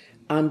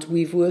 and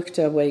we've worked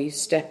our way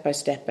step by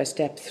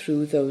step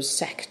through those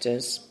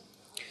sectors.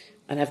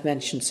 And I've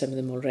mentioned some of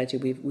them already.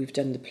 We've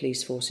done the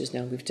police forces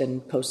now, we've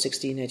done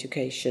post-16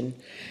 education.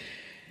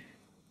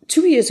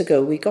 2 years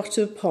ago, we got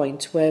to a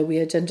point where we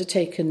had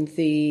undertaken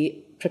the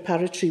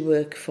preparatory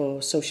work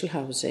for social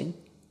housing,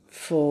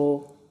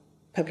 for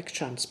public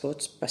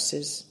transport,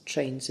 buses,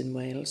 trains in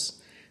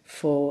Wales,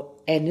 for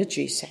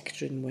energy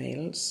sector in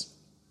Wales,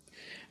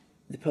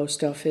 the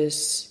post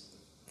office,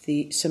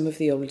 some of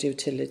the old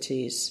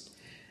utilities.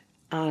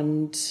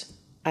 And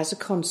as a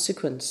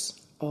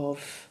consequence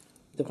of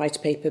the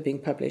white paper being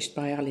published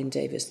by Alun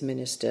Davies, the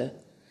minister,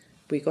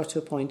 we got to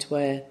a point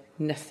where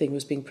nothing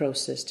was being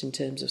processed in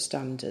terms of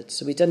standards.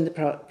 So we'd done the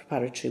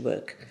preparatory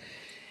work.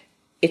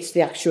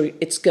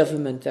 It's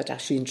government that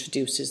actually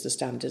introduces the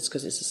standards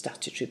because it's a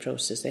statutory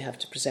process. They have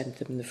to present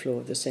them on the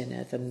floor of the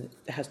Senedd and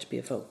there has to be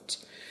a vote.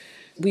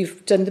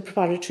 We've done the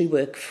preparatory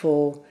work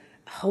for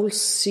a whole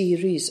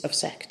series of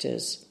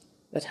sectors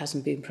that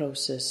hasn't been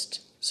processed.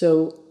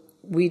 So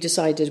we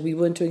decided we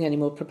weren't doing any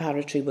more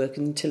preparatory work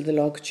until the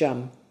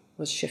logjam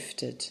was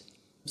shifted.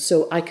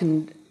 So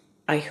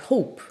I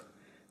hope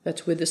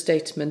that with the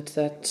statement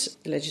that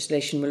the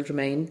legislation will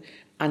remain,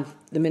 and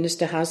the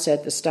Minister has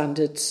said the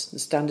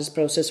standards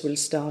process will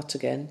start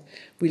again,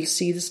 we'll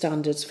see the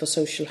standards for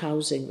social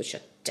housing, which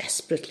are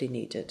desperately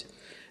needed,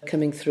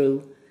 coming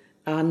through.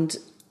 And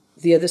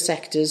the other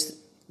sectors,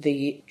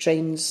 the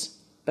trains,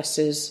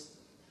 buses,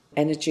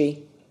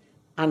 energy,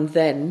 and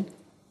then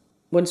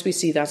once we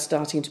see that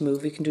starting to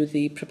move, we can do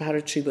the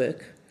preparatory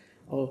work,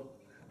 or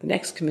the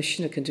next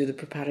commissioner can do the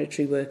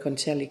preparatory work on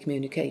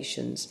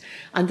telecommunications.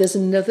 And there's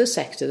another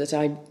sector that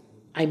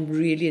I'm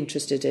really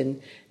interested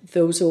in,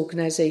 those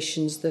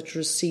organisations that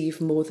receive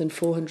more than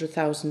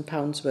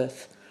 £400,000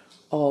 worth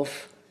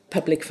of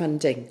public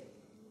funding.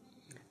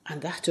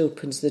 And that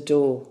opens the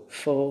door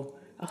for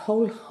a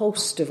whole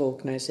host of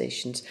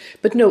organisations.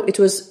 But no, it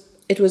was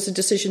a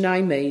decision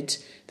I made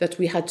that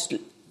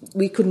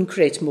we couldn't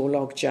create more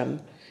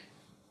logjam.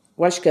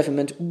 Welsh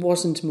Government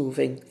wasn't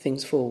moving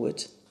things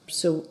forward.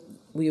 So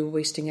we were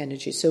wasting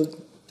energy.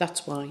 So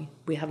that's why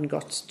we haven't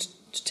got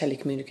to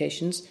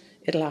telecommunications.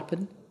 It'll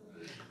happen.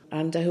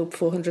 And I hope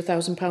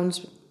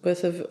 £400,000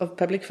 worth of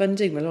public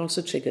funding will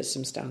also trigger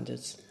some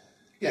standards.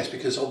 Yes,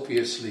 because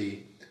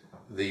obviously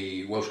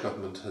the Welsh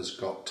Government has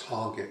got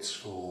targets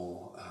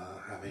for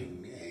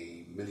having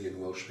 1 million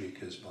Welsh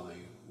speakers by,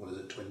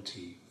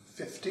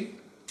 2050?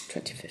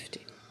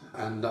 2050.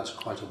 And that's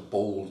quite a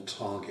bold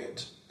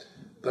target.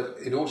 But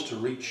in order to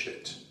reach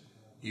it,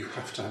 you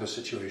have to have a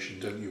situation,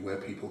 don't you, where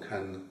people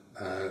can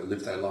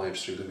live their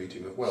lives through the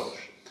medium of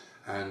Welsh.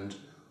 And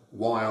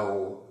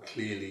while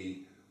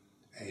clearly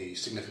a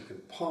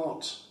significant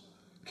part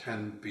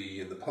can be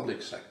in the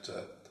public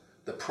sector,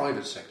 the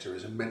private sector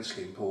is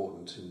immensely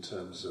important in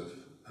terms of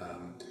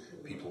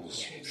people's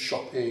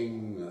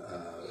shopping,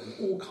 and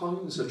all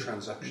kinds of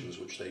transactions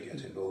which they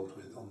get involved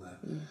with on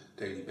their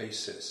daily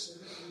basis.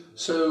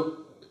 So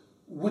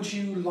would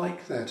you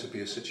like there to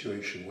be a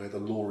situation where the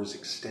law is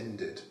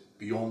extended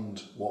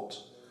beyond what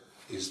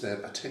is there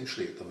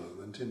potentially at the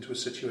moment into a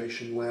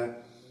situation where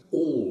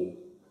all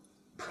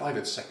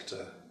private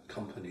sector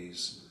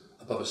companies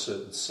above a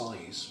certain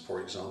size,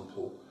 for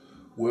example,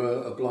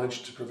 were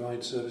obliged to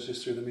provide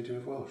services through the medium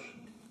of Welsh?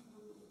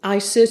 I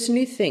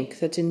certainly think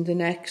that in the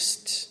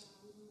next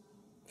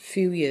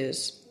few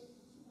years,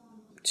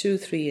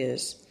 2-3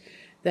 years,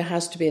 there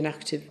has to be an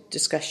active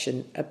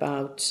discussion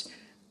about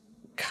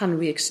can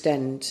we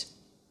extend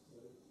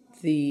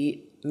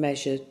the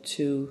measure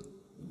to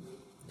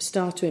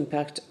start to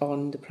impact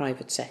on the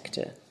private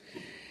sector.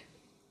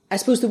 I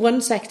suppose the one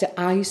sector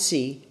I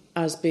see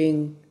as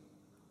being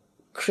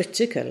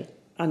critical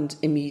and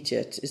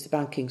immediate is the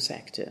banking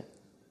sector,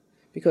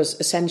 because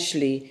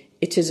essentially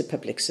it is a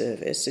public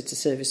service. It's a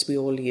service we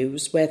all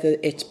use, whether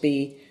it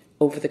be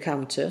over the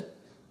counter,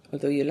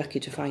 although you're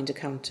lucky to find a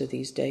counter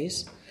these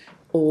days,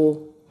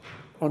 or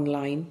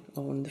online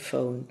or on the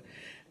phone.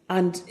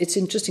 And it's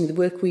interesting, the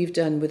work we've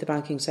done with the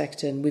banking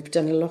sector, and we've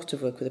done a lot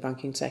of work with the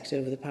banking sector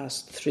over the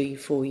past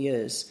 3-4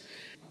 years,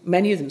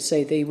 many of them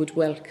say they would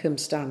welcome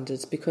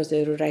standards because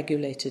they're a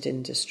regulated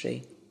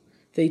industry.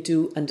 They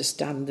do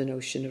understand the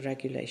notion of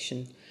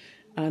regulation.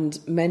 And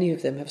many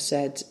of them have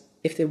said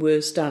if there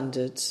were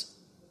standards,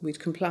 we'd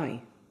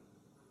comply,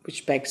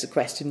 which begs the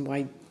question,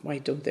 why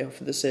don't they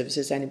offer the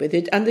services anyway?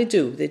 They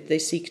do, they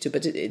seek to,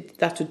 but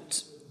that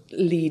would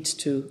lead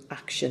to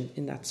action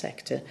in that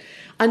sector.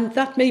 And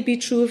that may be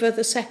true of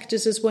other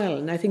sectors as well.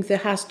 And I think there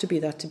has to be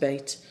that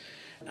debate.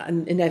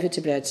 And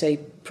inevitably, I'd say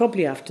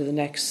probably after the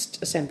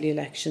next Assembly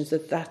elections,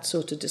 that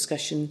sort of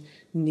discussion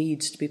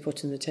needs to be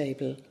put on the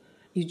table.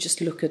 You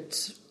just look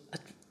at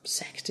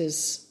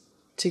sectors,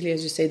 particularly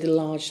as you say, the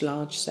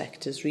large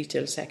sectors,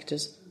 retail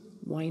sectors,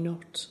 why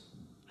not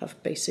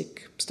have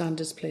basic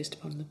standards placed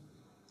upon them?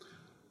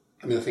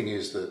 I mean, the thing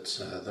is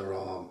that there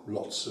are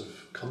lots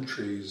of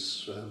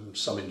countries,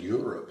 some in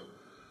Europe,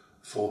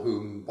 for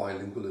whom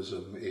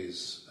bilingualism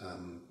is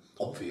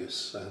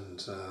obvious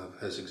and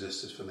has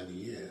existed for many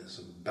years,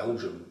 and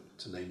Belgium,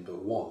 to name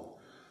but one.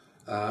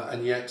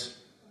 And yet,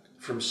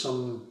 from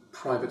some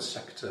private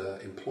sector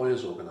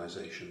employers'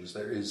 organisations,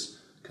 there is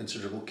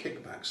considerable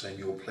kickback saying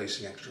you're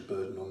placing extra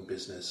burden on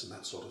business and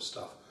that sort of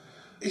stuff.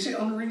 Is it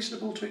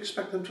unreasonable to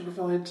expect them to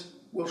provide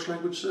Welsh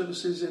language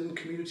services in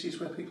communities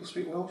where people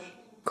speak Welsh?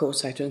 Of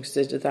course, I don't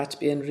consider that to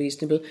be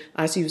unreasonable.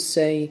 As you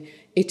say,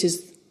 it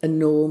is a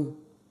norm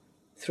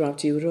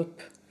throughout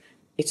Europe.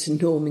 It's a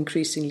norm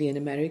increasingly in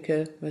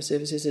America, where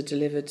services are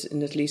delivered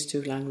in at least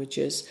 2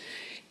 languages.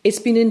 It's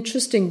been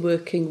interesting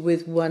working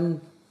with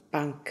one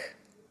bank,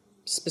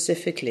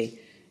 specifically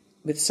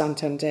with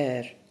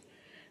Santander,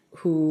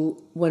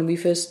 who, when we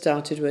first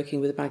started working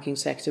with the banking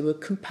sector, were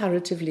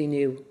comparatively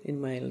new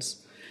in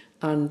Wales.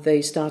 And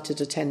they started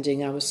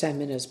attending our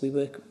seminars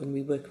when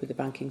we work with the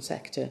banking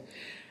sector.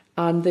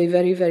 And they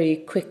very, very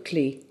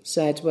quickly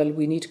said, well,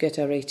 we need to get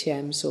our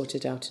ATMs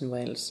sorted out in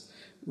Wales.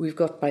 We've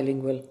got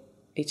bilingual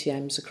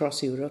ATMs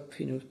across Europe,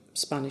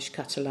 Spanish,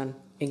 Catalan,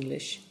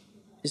 English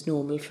is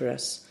normal for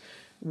us.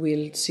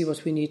 We'll see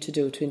what we need to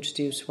do to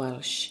introduce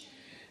Welsh.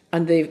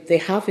 And they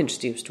have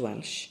introduced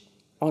Welsh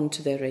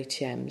onto their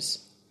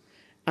ATMs.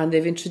 And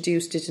they've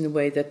introduced it in a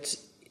way that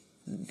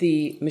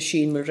the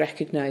machine will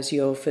recognise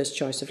your first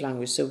choice of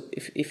language. So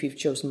if you've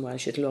chosen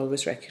Welsh, it'll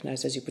always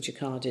recognise as you put your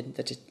card in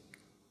that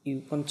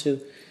you want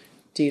to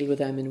deal with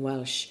them in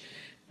Welsh.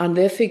 And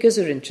their figures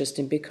are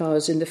interesting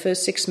because in the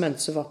first 6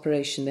 months of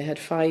operation, they had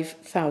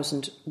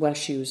 5,000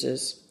 Welsh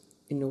users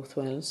in North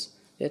Wales.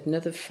 They had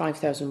another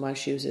 5,000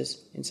 Welsh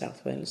users in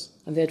South Wales.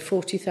 And they had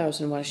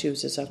 40,000 Welsh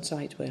users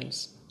outside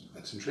Wales.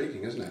 That's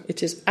intriguing, isn't it?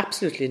 It is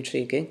absolutely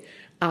intriguing.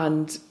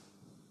 And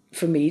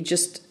for me,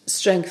 just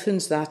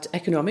strengthens that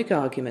economic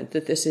argument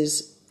that this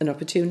is an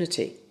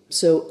opportunity.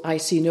 So I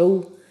see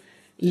no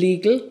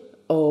legal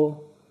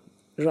or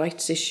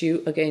rights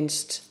issue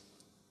against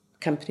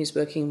companies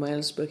working in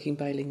Wales, working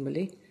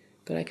bilingually,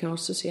 but I can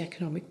also see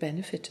economic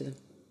benefit to them.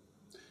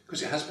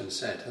 Because it has been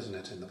said, hasn't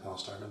it, in the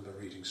past, I remember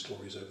reading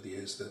stories over the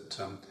years that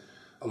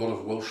a lot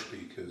of Welsh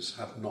speakers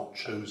have not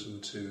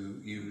chosen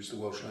to use the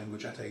Welsh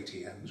language at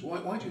ATMs.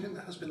 Why do you think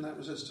there has been that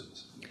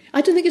resistance?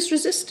 I don't think it's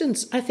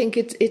resistance. I think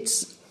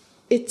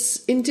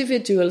it's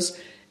individuals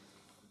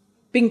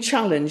being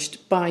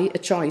challenged by a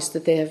choice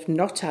that they have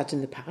not had in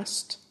the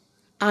past.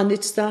 And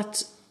it's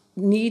that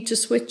need to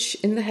switch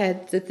in the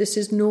head that this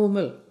is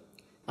normal.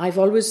 I've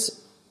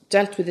always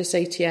dealt with this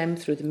ATM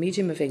through the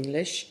medium of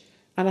English,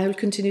 and I will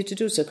continue to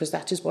do so because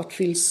that is what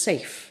feels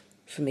safe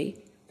for me.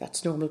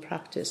 That's normal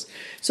practice.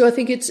 So I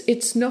think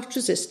it's not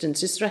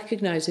resistance, it's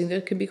recognising that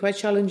it can be quite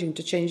challenging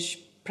to change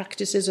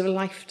practices of a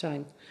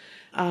lifetime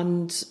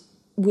and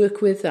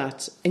work with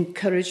that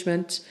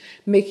encouragement,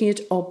 making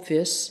it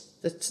obvious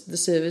that the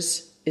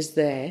service is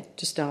there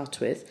to start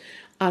with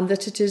and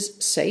that it is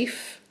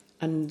safe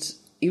and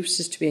use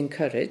is to be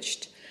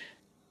encouraged.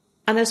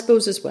 And I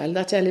suppose as well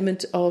that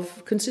element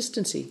of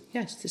consistency.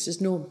 Yes, this is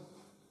norm.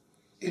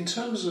 In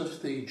terms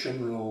of the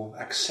general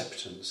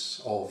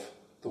acceptance of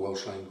the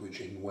Welsh language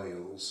in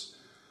Wales,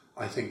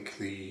 I think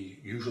the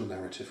usual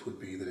narrative would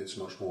be that it's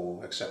much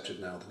more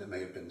accepted now than it may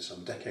have been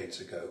some decades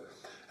ago.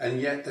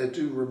 And yet there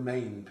do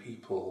remain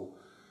people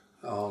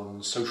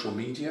on social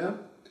media.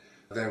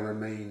 There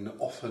remain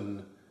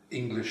often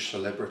English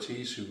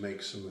celebrities who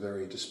make some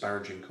very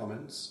disparaging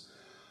comments.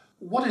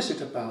 What is it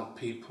about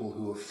people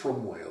who are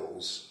from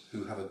Wales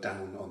who have a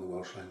down on the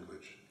Welsh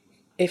language?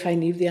 If I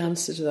knew the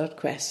answer to that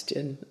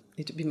question,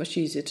 it would be much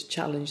easier to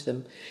challenge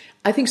them.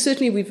 I think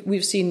certainly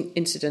we've seen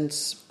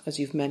incidents, as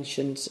you've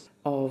mentioned,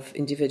 of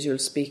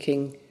individuals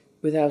speaking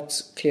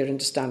without clear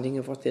understanding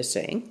of what they're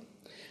saying.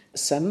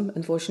 Some,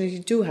 unfortunately,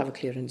 do have a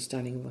clear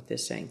understanding of what they're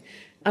saying.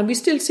 And we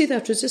still see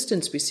that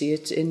resistance. We see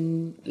it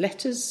in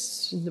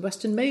letters in the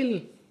Western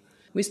Mail.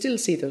 We still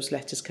see those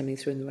letters coming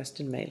through in the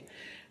Western Mail.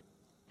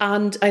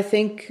 And I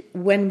think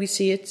when we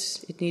see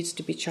it, it needs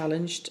to be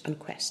challenged and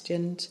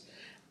questioned.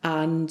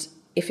 And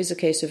if it's a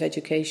case of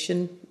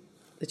education,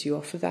 that you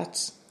offer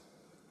that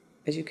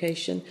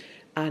education.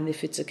 And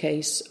if it's a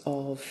case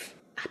of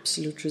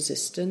absolute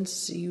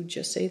resistance, you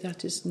just say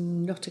that is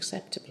not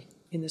acceptable,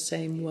 in the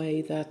same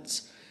way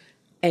that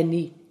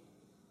any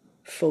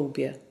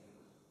phobia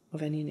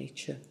of any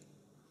nature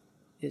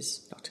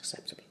is not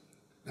acceptable.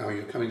 Now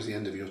you're coming to the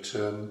end of your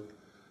term.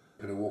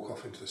 You're going to walk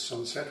off into the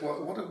sunset.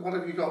 What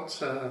have you got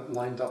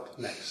lined up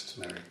next,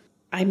 Mary?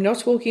 I'm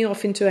not walking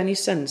off into any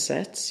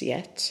sunsets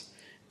yet.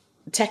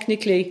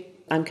 Technically,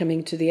 I'm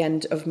coming to the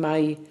end of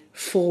my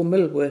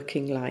formal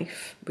working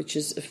life, which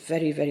is a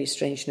very, very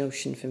strange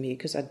notion for me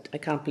because I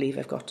can't believe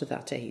I've got to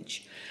that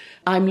age.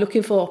 I'm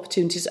looking for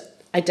opportunities.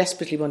 I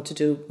desperately want to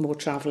do more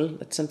travel.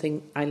 That's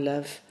something I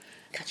love.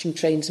 Catching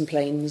trains and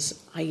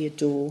planes, I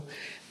adore.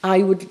 I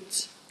would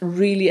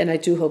really, and I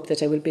do hope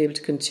that I will be able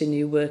to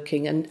continue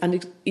working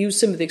and use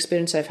some of the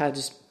experience I've had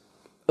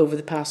over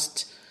the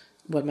past,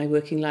 my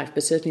working life,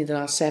 but certainly the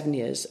last 7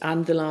 years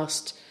and the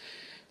last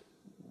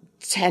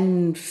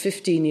 10,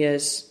 15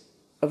 years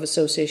of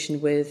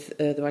association with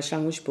the Welsh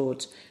Language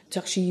Board, to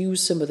actually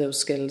use some of those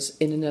skills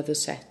in another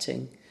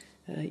setting.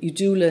 You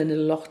do learn a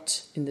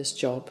lot in this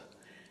job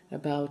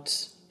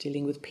about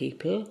dealing with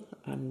people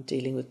and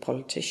dealing with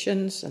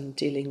politicians and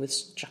dealing with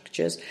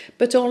structures,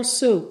 but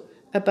also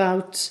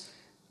about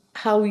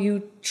how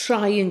you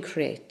try and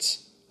create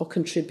or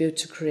contribute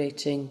to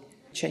creating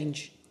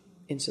change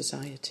in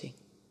society.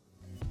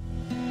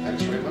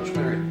 Thanks very much,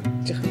 Mary.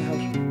 Diolch yn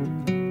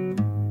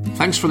fawr.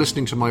 Thanks for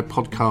listening to my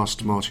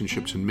podcast, Martin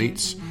Shipton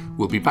Meets.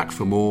 We'll be back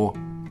for more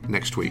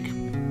next week.